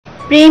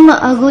Prema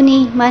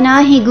Aguni,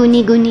 manahi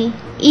guni,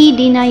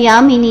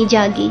 dina-yamini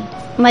jagi,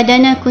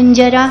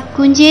 madana-kunjara,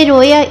 kunje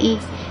roya-i,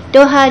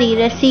 tohari,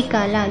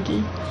 rasika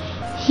lagi.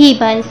 He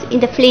burns in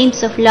the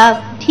flames of love,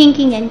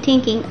 thinking and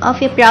thinking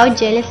of a proud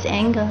jealous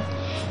anger.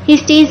 He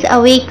stays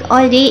awake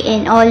all day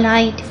and all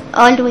night,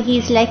 although he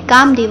is like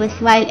Kamdeva's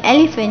wild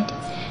elephant.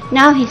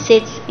 Now he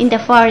sits in the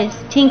forest,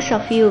 thinks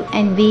of you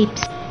and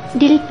weeps.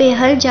 दिल पे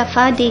हर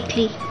जफा देख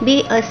ली,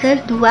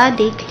 बेअसर दुआ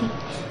देख ली,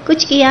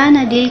 कुछ किया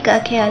न दिल का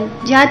ख्याल,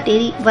 जा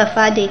तेरी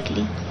वफा देख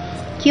ली।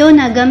 क्यों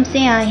न गम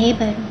से आहें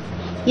भरूं,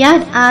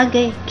 याद आ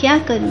गए क्या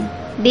करूं,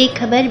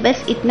 बेखबर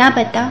बस इतना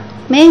बता,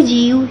 मैं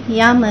जीऊं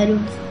या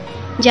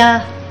मरूं। जा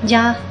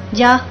जा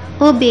जा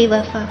ओ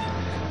बेवफा,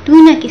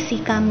 तू न किसी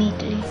का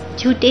मीत ले,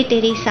 झूठे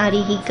तेरी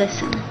सारी ही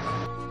कसम।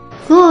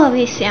 Go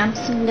away, Shyam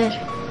Sundar.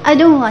 I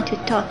don't want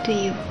to talk to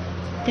you.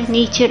 The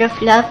nature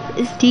of love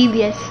is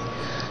devious.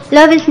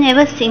 Love is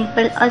never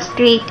simple or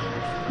straight,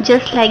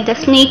 just like the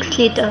snake's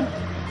slither.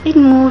 It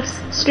moves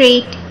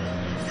straight.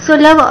 So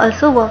love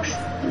also walks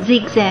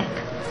zigzag.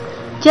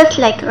 Just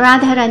like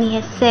Radharani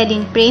has said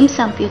in Prema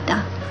Aguni,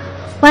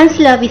 once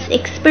love is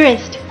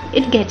expressed,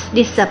 it gets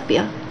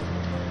disappear.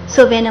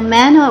 So when a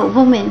man or a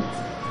woman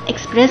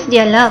express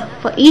their love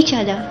for each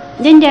other,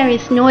 then there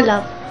is no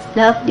love.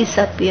 Love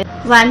disappears.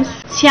 Once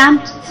Shyam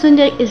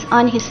Sundar is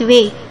on his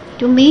way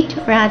to meet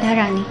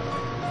Radharani.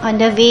 On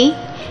the way,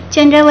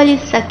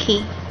 Chandravali's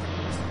Sakhi,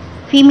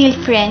 female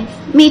friend,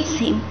 meets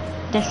him.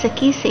 The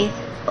Sakhi says,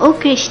 "Oh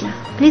Krishna,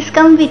 please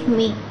come with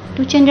me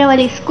to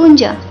Chandravali's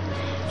kunja.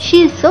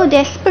 She is so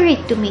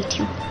desperate to meet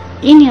you.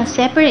 In your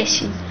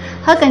separation,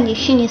 her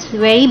condition is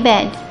very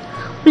bad."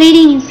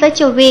 Pleading in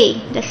such a way,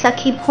 the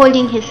Sakhi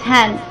holding his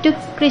hand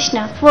took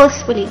Krishna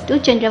forcefully to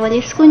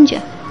Chandravali's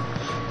kunja.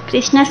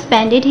 Krishna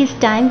spent his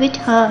time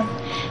with her,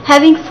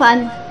 having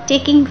fun,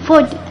 taking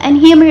food and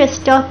humorous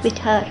talk with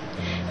her.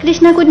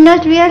 Krishna could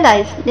not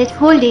realize that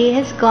whole day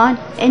has gone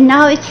and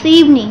now it's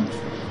evening.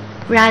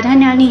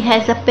 Radharani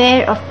has a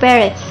pair of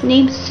parrots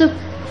named Sukh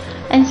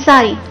and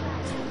Sari.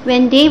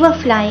 When they were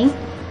flying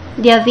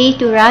their way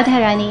to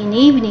Radharani in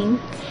evening,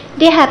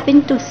 they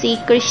happened to see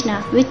Krishna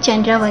with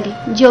Chandravali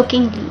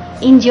jokingly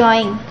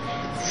enjoying.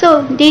 So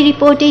they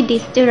reported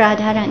this to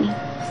Radharani.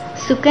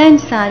 Sukha and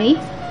Sari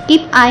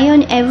keep eye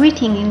on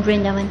everything in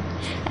Vrindavan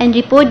and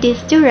report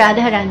this to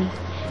Radharani.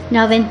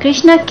 Now when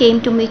Krishna came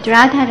to meet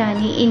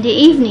Radharani in the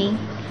evening,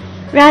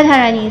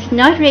 Radharani is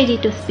not ready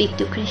to speak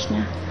to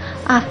Krishna.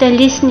 After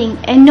listening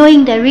and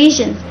knowing the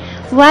reasons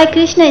why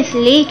Krishna is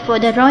late for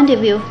the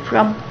rendezvous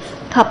from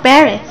her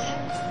parents,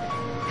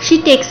 she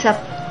takes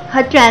up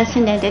her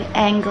transcendental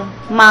anger,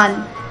 maan.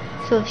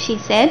 So she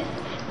said,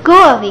 "Go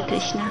away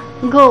Krishna,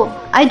 go,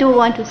 I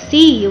don't want to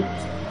see you,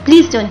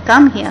 please don't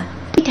come here."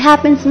 It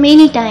happens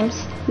many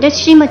times that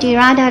Srimati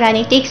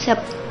Radharani takes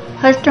up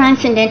her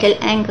transcendental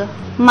anger,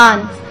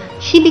 maan.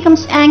 She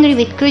becomes angry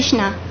with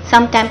Krishna,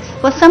 sometimes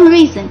for some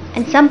reason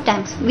and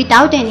sometimes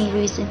without any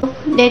reason,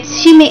 that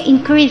she may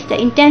increase the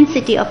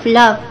intensity of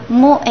love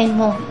more and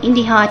more in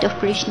the heart of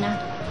Krishna.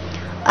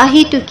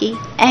 Ahituki,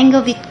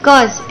 anger with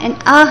cause, and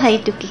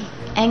ahituki,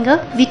 anger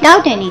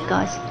without any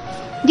cause.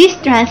 This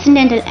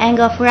transcendental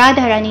anger of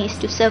Radharani is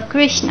to serve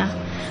Krishna.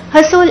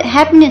 Her sole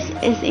happiness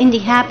is in the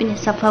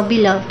happiness of her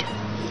beloved.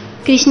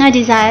 Krishna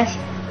desires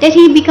that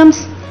he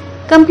becomes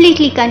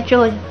completely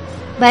controlled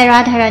by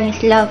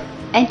Radharani's love.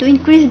 And to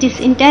increase this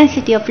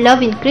intensity of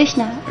love in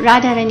Krishna,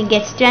 Radharani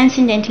gets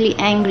transcendently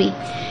angry,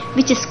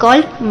 which is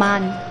called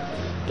maan.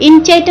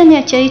 In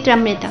Chaitanya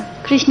Charitamrita,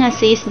 Krishna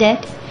says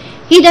that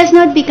he does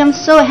not become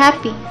so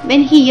happy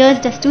when he hears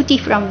the stuti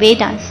from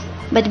Vedas,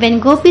 but when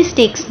gopis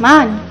takes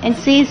maan and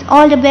says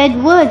all the bad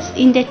words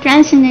in their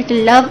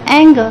transcendental love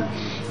anger,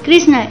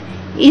 Krishna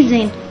is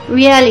in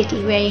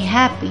reality very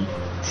happy.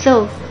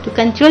 So, to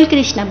control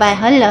Krishna by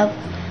her love,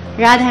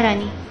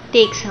 Radharani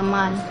takes her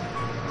maan.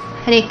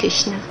 Hare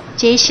Krishna.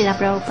 Jai Srila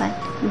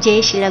Prabhupada. Jai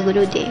Srila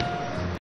Gurudev.